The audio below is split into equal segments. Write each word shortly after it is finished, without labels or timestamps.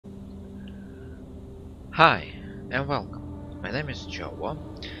Hi and welcome. My name is Joa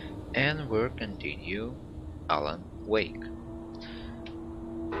and we'll continue Alan Wake.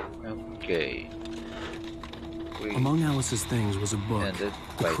 Okay, we Among Alice's things was a book, ended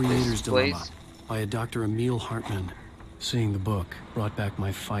The by Creator's this Dilemma, place. by a Dr. Emil Hartman. Seeing the book brought back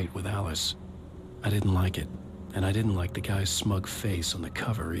my fight with Alice. I didn't like it, and I didn't like the guy's smug face on the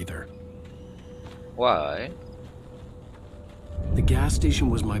cover either. Why? The gas station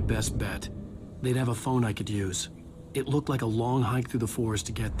was my best bet. They'd have a phone I could use. It looked like a long hike through the forest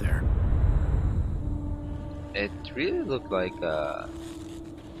to get there. It really looked like the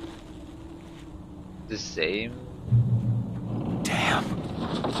same. Damn.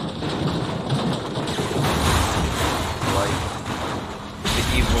 Like the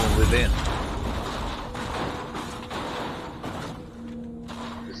evil within.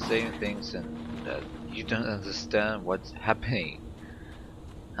 The same things, and that you don't understand what's happening.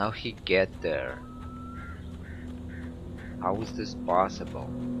 How he get there? How is this possible?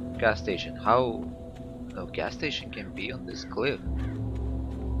 Gas station. How? No gas station can be on this cliff.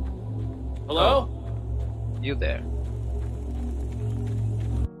 Hello? Oh, you there?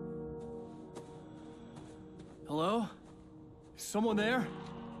 Hello? Is someone there?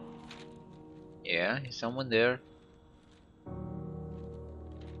 Yeah, is someone there?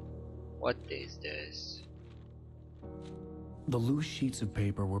 What is this? The loose sheets of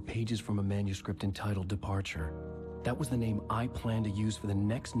paper were pages from a manuscript entitled Departure. That was the name I planned to use for the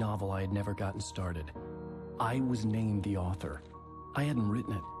next novel I had never gotten started. I was named the author. I hadn't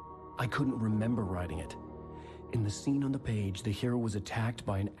written it. I couldn't remember writing it. In the scene on the page, the hero was attacked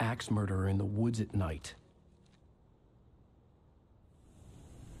by an axe murderer in the woods at night.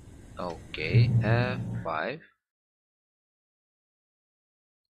 Okay, F5.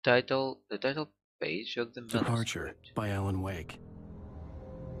 The title page of the Departure manuscript. by Alan Wake.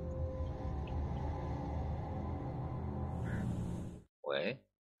 Wait.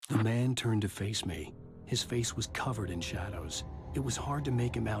 The man turned to face me. His face was covered in shadows. It was hard to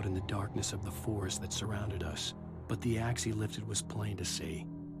make him out in the darkness of the forest that surrounded us, but the axe he lifted was plain to see.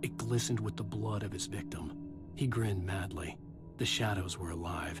 It glistened with the blood of his victim. He grinned madly. The shadows were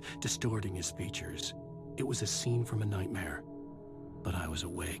alive, distorting his features. It was a scene from a nightmare, but I was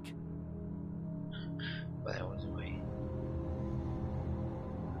awake. But I was away.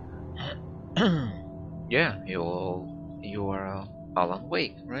 Yeah, you are Alan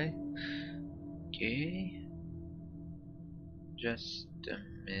Wake, right? Okay. Just a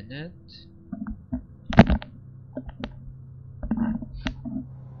minute.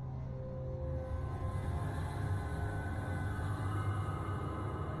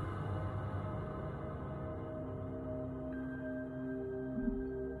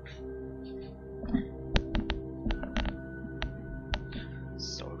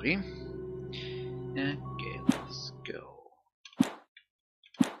 Sorry. Okay, let's go.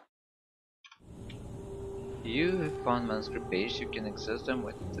 You have found manuscript page. You can access them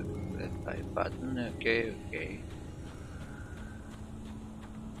with the F5 button. Okay.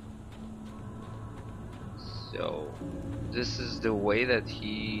 So, this is the way that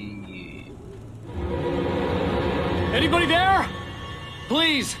he... Anybody there?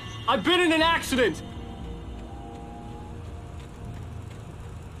 Please, I've been in an accident.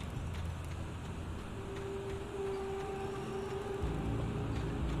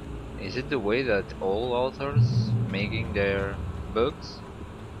 Is it the way that all authors making their books?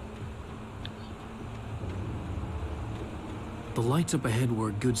 The lights up ahead were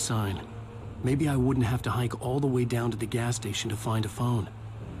a good sign. Maybe I wouldn't have to hike all the way down to the gas station to find a phone.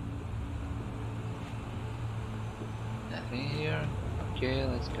 Nothing here. Okay,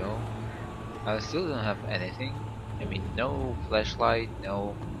 let's go. I still don't have anything. I mean, no flashlight,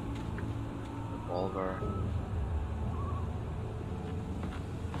 no revolver.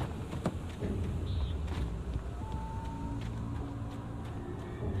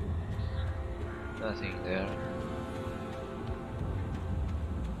 Nothing there.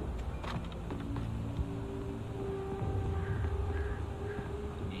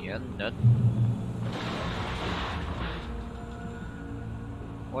 Yeah, not.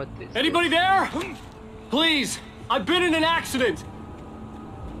 What is Anybody this? there? Please, I've been in an accident.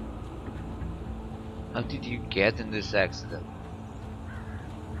 How did you get in this accident?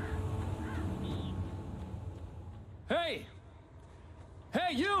 Hey!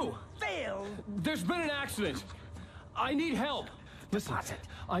 Hey, you! Phil! There's been an accident. I need help. Listen,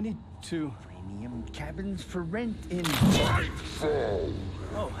 I need to... Premium cabins for rent in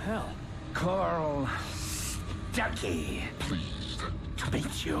Oh, hell. Carl Stucky. Pleased To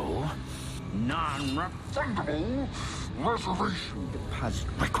meet you. Non-refundable reservation deposit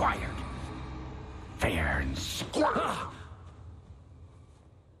required. Fair and squirrel.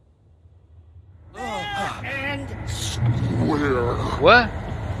 And square. What?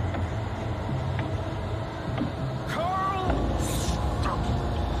 Carl,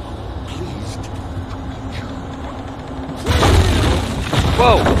 please.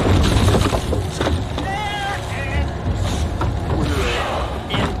 Whoa!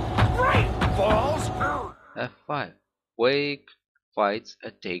 And right balls. F5. Wake fights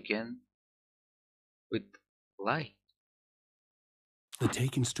are taken with light. The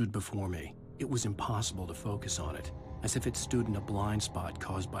Taken stood before me. It was impossible to focus on it, as if it stood in a blind spot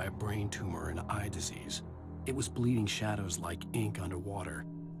caused by a brain tumor and eye disease. It was bleeding shadows like ink underwater,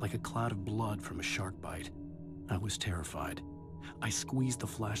 like a cloud of blood from a shark bite. I was terrified. I squeezed the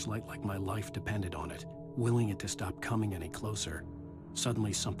flashlight like my life depended on it, willing it to stop coming any closer.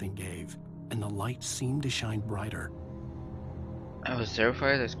 Suddenly something gave, and the light seemed to shine brighter. I was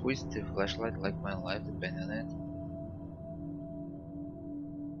terrified. I squeezed the flashlight like my life depended on it.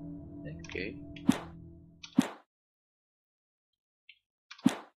 Okay.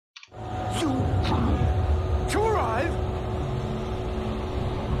 To arrive.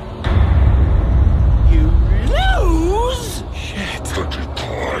 You lose. Shit! The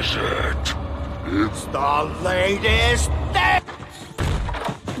deposit. It's the latest thing.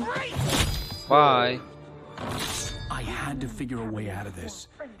 Bye. I had to figure a way out of this.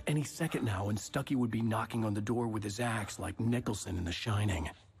 Any second now, and Stucky would be knocking on the door with his axe like Nicholson in The Shining.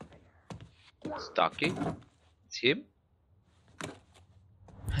 Stucky? It's him?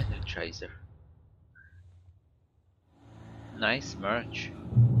 And the tracer. Nice merch.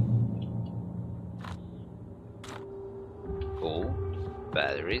 Cool.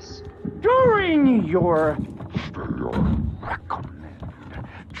 Batteries. During your recommend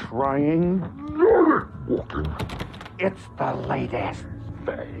trying walking. It's the latest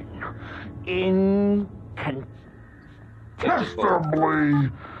thing.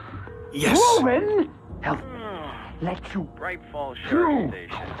 Incontestably Yes! proven. Help let you Bright Falls Sheriff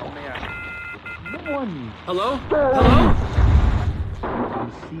Station. one Hello? Hello?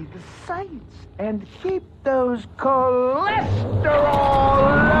 see the sights and keep those cholesterol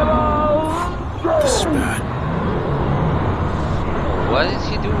levels Spat. What is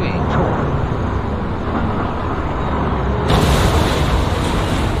he doing?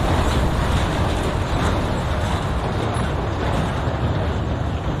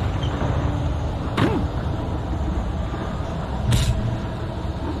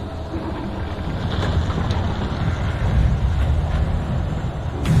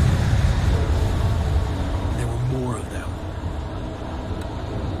 There were more of them.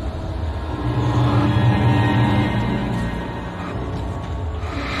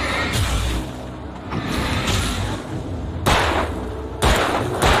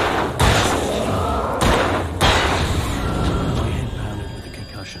 My head pounded with a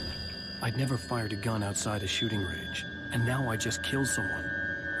concussion. I'd never fired a gun outside a shooting range, and now I just killed someone.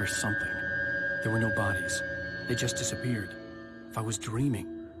 Or something. There were no bodies. They just disappeared. If I was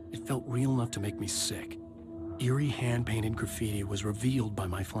dreaming, it felt real enough to make me sick. Eerie hand-painted graffiti was revealed by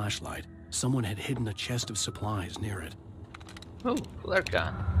my flashlight. Someone had hidden a chest of supplies near it. Oh, flare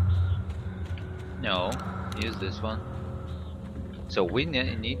gun. No, use this one. So we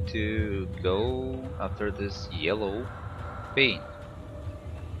need to go after this yellow paint.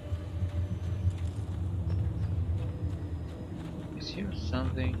 Is here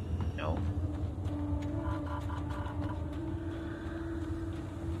something? No.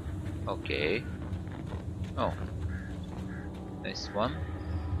 Okay. Oh. This one.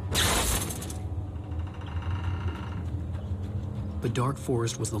 The dark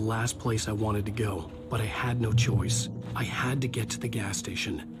forest was the last place I wanted to go, but I had no choice. I had to get to the gas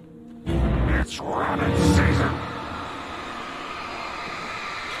station. It's rabbit season.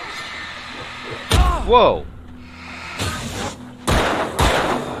 Whoa!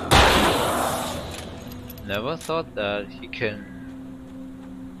 Never thought that he can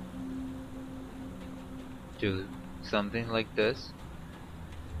do something like this.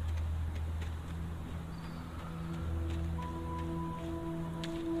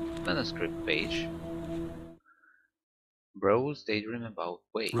 Manuscript page. Bros daydream about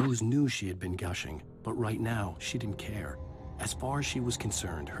wait. Rose knew she had been gushing, but right now, she didn't care. As far as she was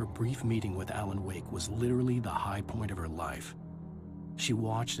concerned, her brief meeting with Alan Wake was literally the high point of her life. She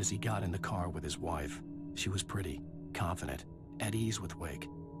watched as he got in the car with his wife. She was pretty, confident, at ease with Wake.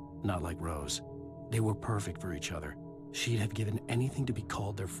 Not like Rose. They were perfect for each other. She'd have given anything to be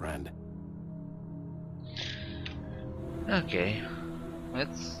called their friend. Okay,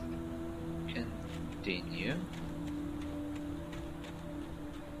 let's continue.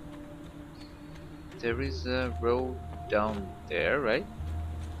 there is a road down there, right?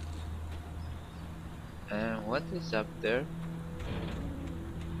 And what is up there?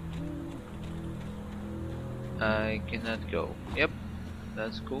 I cannot go. Yep,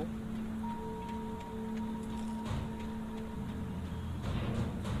 that's cool.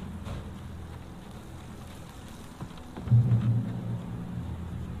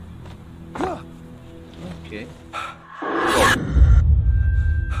 Okay.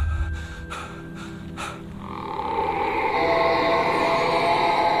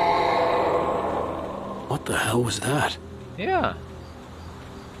 What the hell was that? Yeah.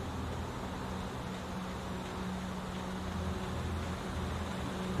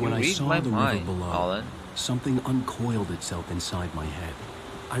 When I read saw my the mind, river below, Alan. something uncoiled itself inside my head.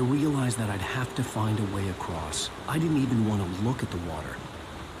 I realized that I'd have to find a way across. I didn't even want to look at the water.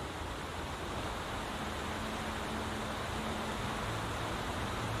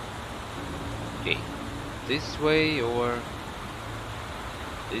 Okay. This way or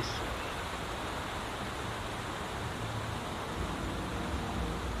this way?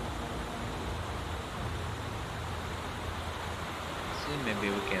 See, maybe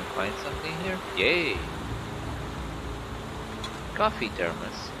we can find something here. Yay! Coffee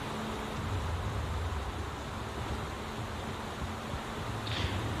thermos.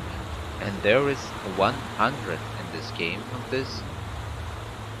 And there is 100 in this game of this.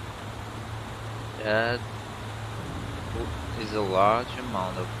 That is a large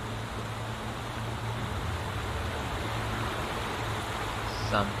amount of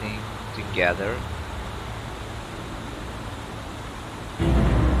something to gather.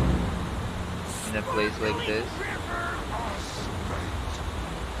 In a place like this.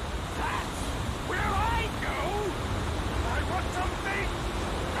 Where I go? I want something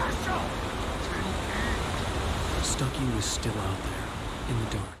special. Stucky was still out there, in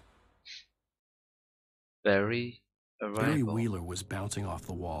the dark. Barry Barry arrival. Wheeler was bouncing off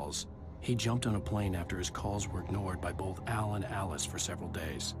the walls. He jumped on a plane after his calls were ignored by both Al and Alice for several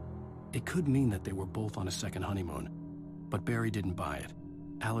days. It could mean that they were both on a second honeymoon, but Barry didn't buy it.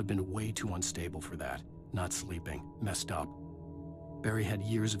 Al had been way too unstable for that, not sleeping, messed up. Barry had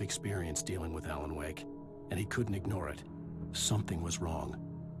years of experience dealing with Alan Wake, and he couldn't ignore it. Something was wrong.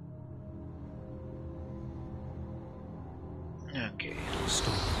 Okay.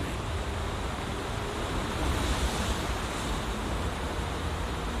 Stop me.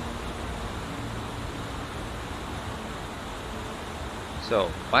 So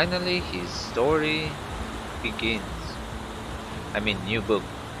finally his story begins. I mean, new book.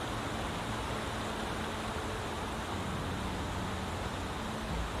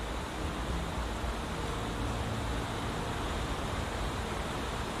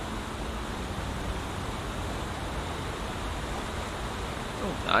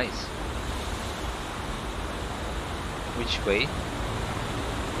 Oh, nice. Which way?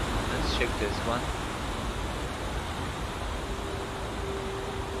 Let's check this one.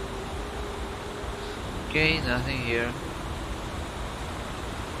 Okay, nothing here.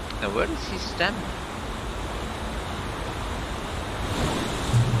 Now where is he standing?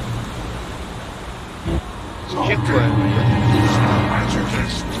 Let's check where.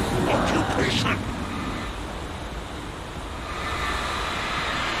 Masochist occupation.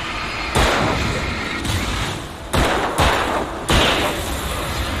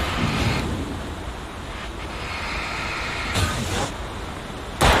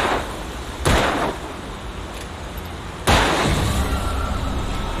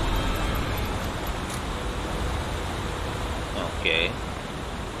 Okay.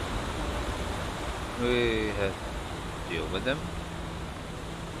 We have to deal with them.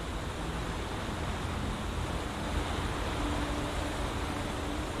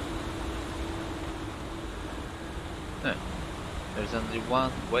 No. There's only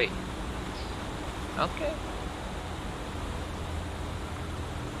one way. Okay.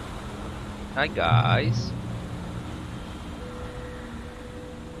 Hi guys.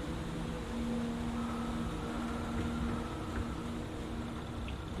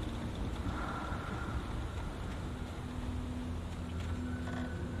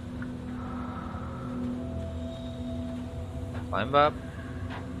 Climb up.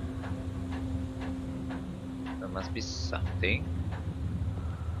 There must be something.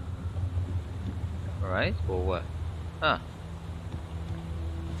 Alright, or what? Huh.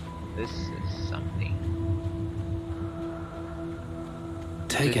 This is something.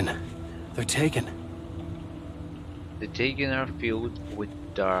 Taken. They're taken. The taken are filled with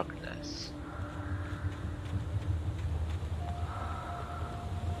darkness.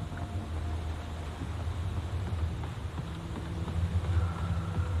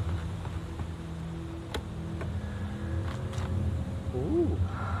 Ooh.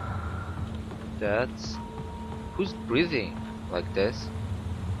 That's... Who's breathing like this?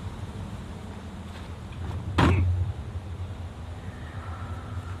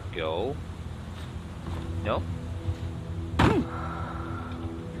 Go. No?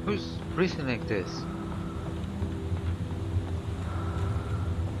 Who's breathing like this?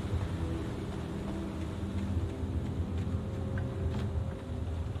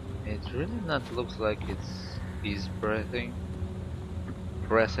 It really not looks like he's breathing.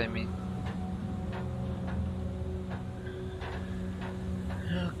 Breath, I mean.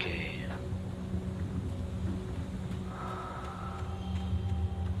 Okay.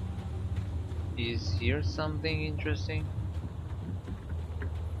 Is here something interesting?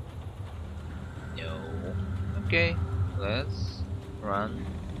 No. Okay, let's run.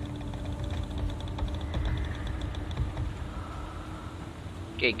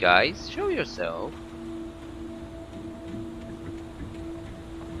 Okay, guys, show yourself.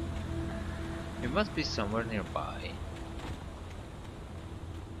 You must be somewhere nearby.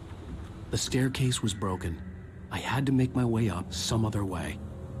 The staircase was broken. I had to make my way up some other way.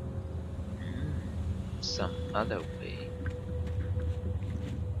 Some other way.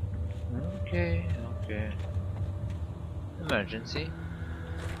 Okay, okay. Emergency.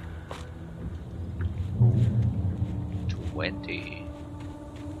 20.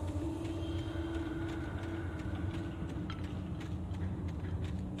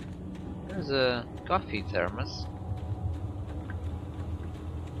 There's a coffee thermos.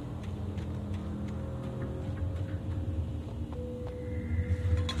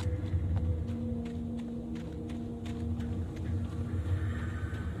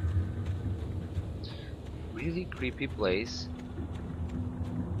 Really creepy place.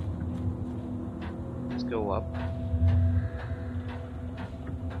 Let's go up.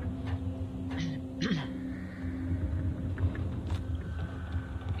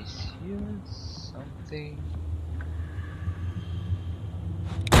 Is here something?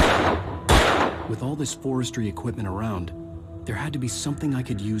 With all this forestry equipment around, there had to be something I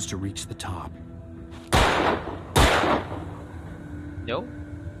could use to reach the top. No?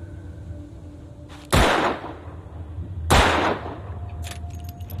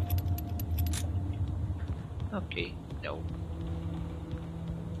 Okay, no.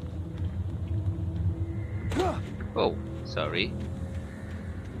 Oh, sorry.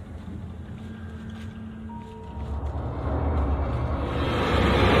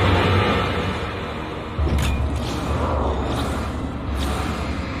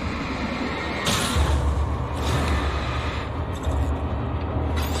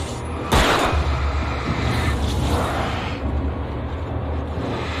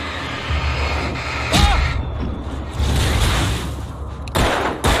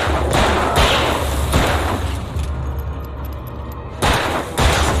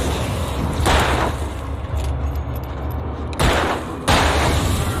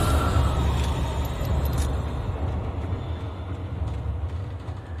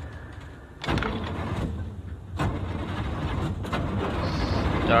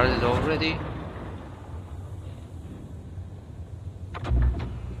 Started already?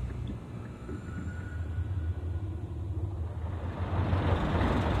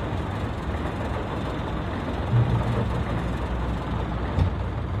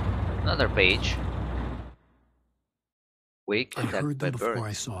 Another page. Wake I attacked heard by them before I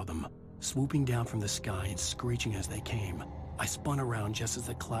birds. saw them, swooping down from the sky and screeching as they came. I spun around just as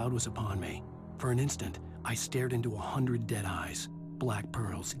the cloud was upon me. For an instant, I stared into 100 dead eyes, black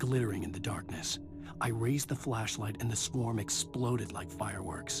pearls glittering in the darkness. I raised the flashlight and the swarm exploded like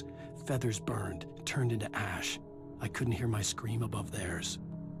fireworks. Feathers burned, turned into ash. I couldn't hear my scream above theirs.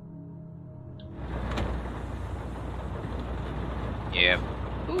 Yeah.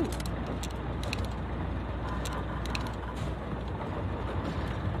 Ooh.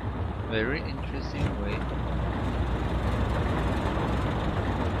 Very interesting way.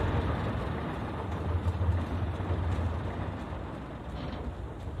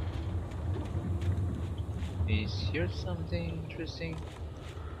 Is here something interesting?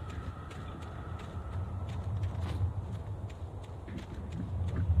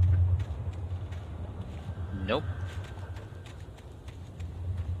 Nope.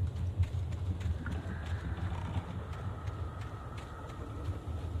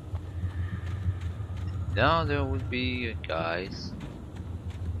 Now there would be guys.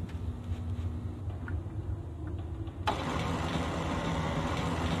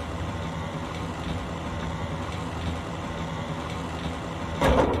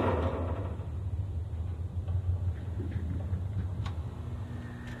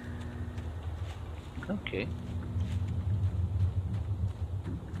 Okay.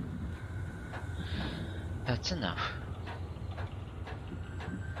 That's enough.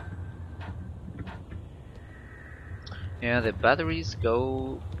 Yeah, the batteries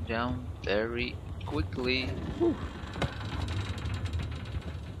go down very quickly. Whew.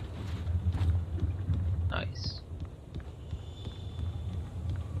 Nice.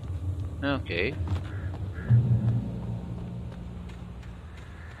 Okay.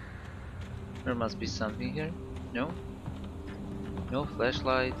 There must be something here. No? No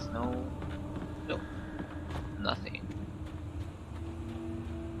flashlights, no... No. Nothing.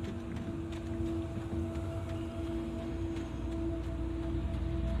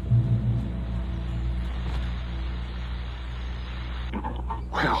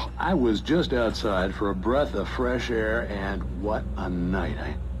 Well, I was just outside for a breath of fresh air, and what a night.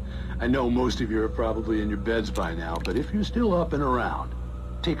 I know most of you are probably in your beds by now, but if you're still up and around,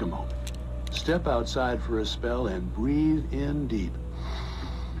 take a moment. Step outside for a spell and breathe in deep.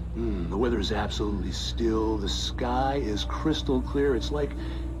 The weather is absolutely still. The sky is crystal clear. It's like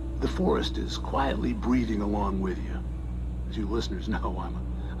the forest is quietly breathing along with you. As you listeners know,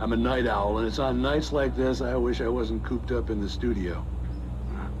 I'm a night owl, and it's on nights like this I wish I wasn't cooped up in the studio.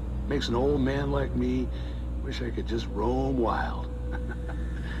 Makes an old man like me wish I could just roam wild.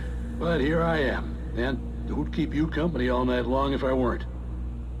 But here I am, and who'd keep you company all night long if I weren't?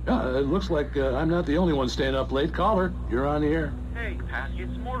 It looks like I'm not the only one staying up late. Caller, you're on the air. Hey, Pat,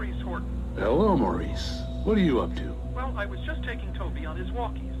 it's Maurice Horton. Hello, Maurice. What are you up to? Well, I was just taking Toby on his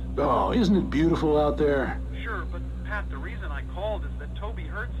walkies. Oh, isn't it beautiful out there? Sure, but Pat, the reason I called is that Toby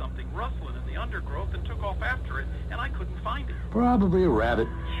heard something rustling in the undergrowth and took off after it, and I couldn't find it. Probably a rabbit.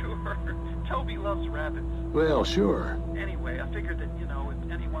 Sure. Toby loves rabbits. Well, sure. Anyway, I figured that,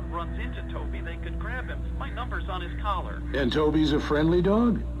 if anyone runs into Toby, they could grab him. My number's on his collar. And Toby's a friendly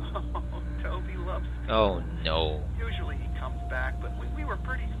dog? Oh, Toby loves people. Oh no. Usually he comes back, but we were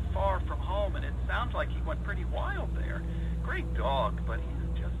pretty far from home, and it sounds like he went pretty wild there. Great dog, but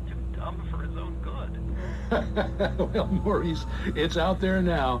he's just too dumb for his own good. Well, Maurice, it's out there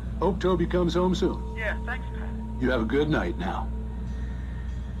now. Hope Toby comes home soon. Yeah, thanks, Pat. You have a good night now.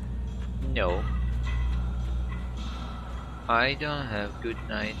 No. I don't have good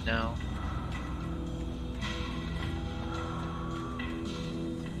night now.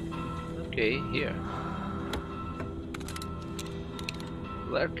 Okay, here.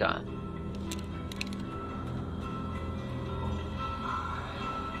 Welcome.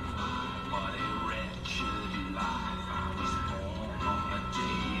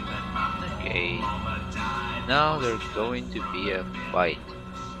 Okay. Now there's going to be a fight.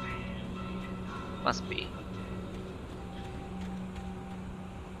 Must be.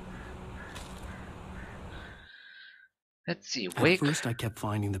 Let's see, wake. At first I kept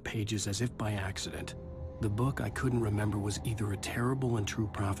finding the pages as if by accident. The book I couldn't remember was either a terrible and true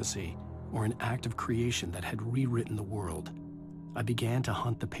prophecy or an act of creation that had rewritten the world. I began to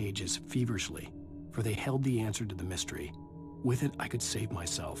hunt the pages feverishly, for they held the answer to the mystery. With it, I could save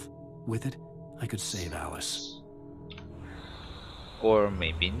myself. With it, I could save Alice. Or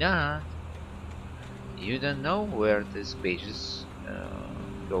maybe not. You don't know where this page is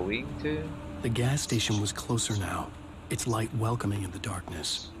going to. The gas station was closer now, its light welcoming in the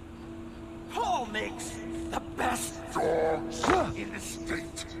darkness. Paul makes the best dogs in the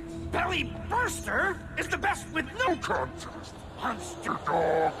state. Belly Burster is the best with no contest. Monster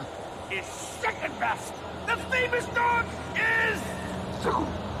Dog is second best. The famous dog is...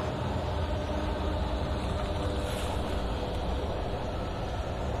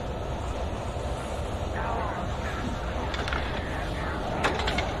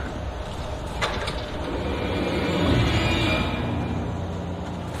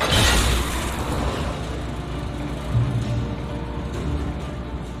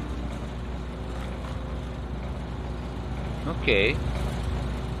 Okay.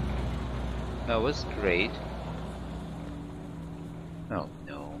 That was great. Oh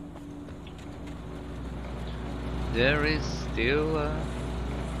no. There is still a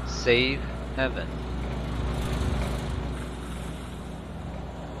safe heaven.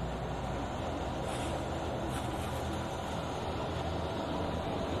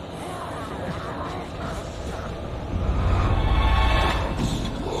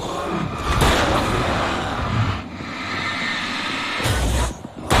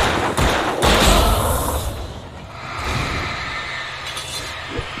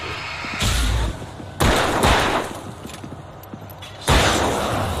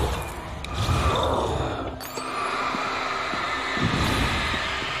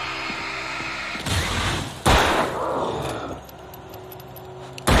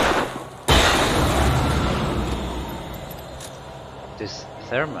 This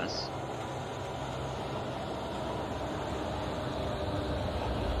thermos.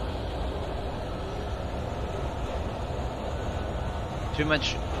 Too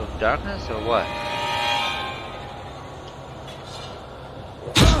much of darkness or what?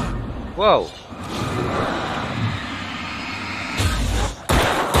 Whoa!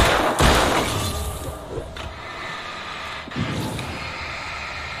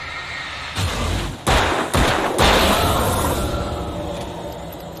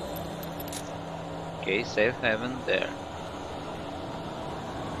 Okay, safe haven there.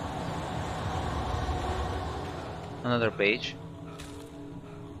 Another page.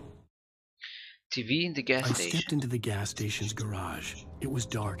 TV in the gas I station. stepped into the gas station's garage. It was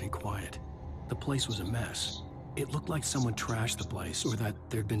dark and quiet. The place was a mess. It looked like someone trashed the place or that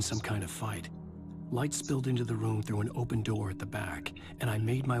there'd been some kind of fight. Light spilled into the room through an open door at the back, and I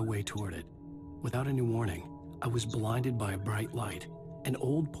made my way toward it. Without any warning, I was blinded by a bright light. An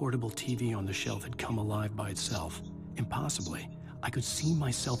old portable TV on the shelf had come alive by itself. Impossibly, I could see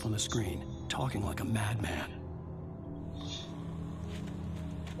myself on the screen, talking like a madman.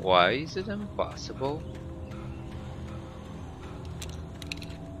 Why is it impossible?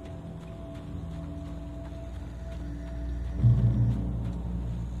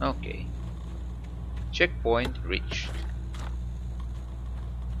 Okay. Checkpoint reached.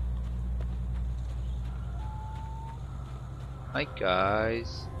 Hi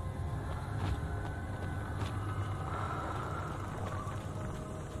guys.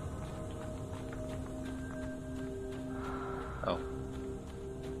 Oh.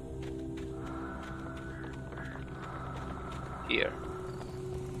 Here.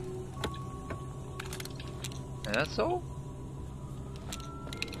 And that's all?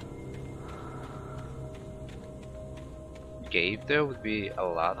 Okay, if there would be a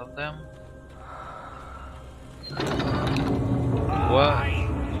lot of them. What? I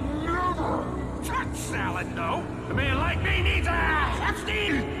never touch salad, no. A man like me needs a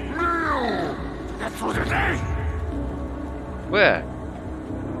hefty meal. That's what it is. Where?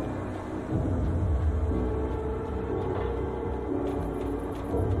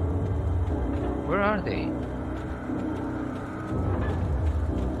 Where are they?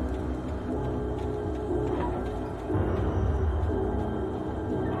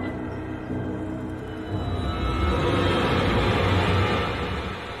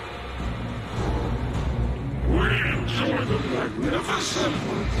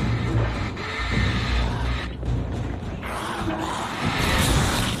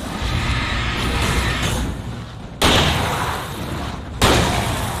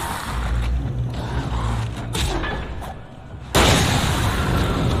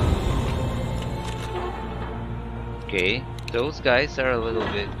 Okay, those guys are a little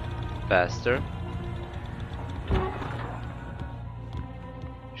bit faster.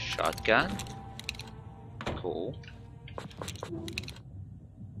 Shotgun. Cool.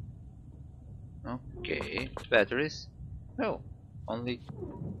 Okay, batteries. No, only.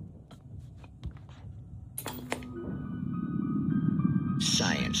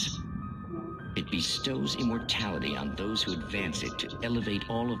 Science. It bestows immortality on those who advance it to elevate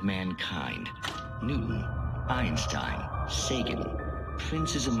all of mankind. Newton, Einstein, Sagan,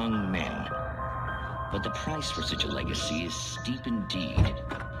 princes among men. But the price for such a legacy is steep indeed.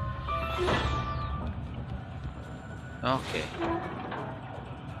 Okay.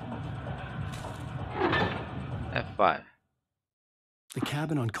 F5. The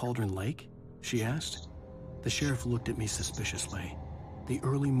cabin on Cauldron Lake? She asked. The sheriff looked at me suspiciously. The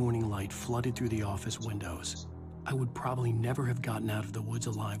early morning light flooded through the office windows. I would probably never have gotten out of the woods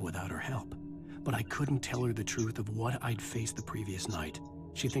alive without her help. But I couldn't tell her the truth of what I'd faced the previous night.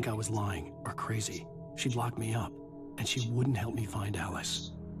 She'd think I was lying or crazy. She'd lock me up, and she wouldn't help me find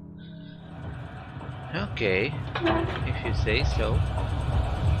Alice. Okay, if you say so.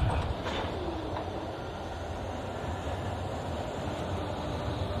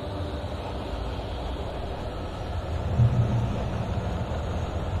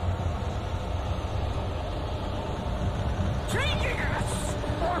 Changing a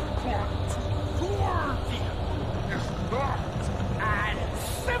sparkplug toward you is not as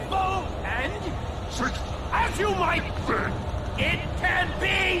simple and as you might think. It can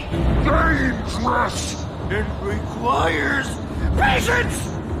be dangerous. It requires patience.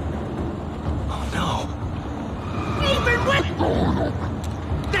 Oh no! Even with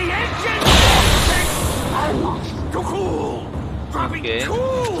the engine takes hours to cool. Dropping Okay.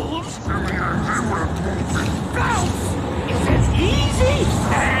 tools Bounce is as easy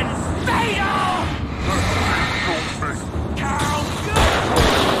and fatal. Count good.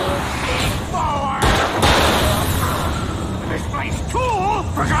 Forward. Misplaced tool,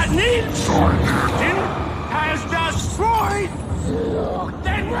 forgotten inside captain, has destroyed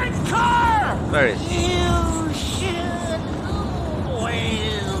that red car. Where is he? You should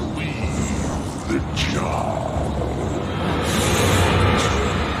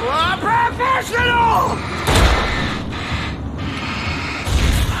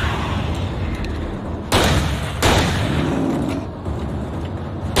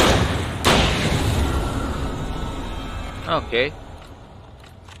Okay.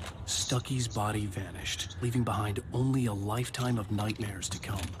 Stucky's body vanished, leaving behind only a lifetime of nightmares to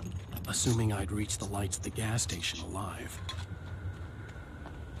come, assuming I'd reached the lights at the gas station alive.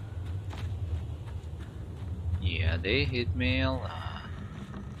 Yeah, they hit me a lot.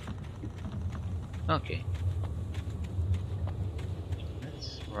 Okay.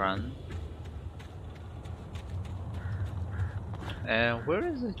 Let's run. Where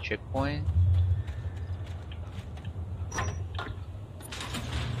is the checkpoint?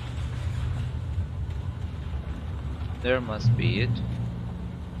 There must be it.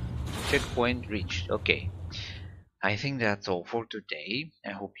 Checkpoint reached. Okay. I think that's all for today.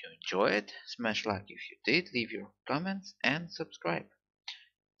 I hope you enjoyed. Smash like if you did, leave your comments and subscribe.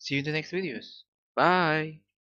 See you in the next videos. Bye!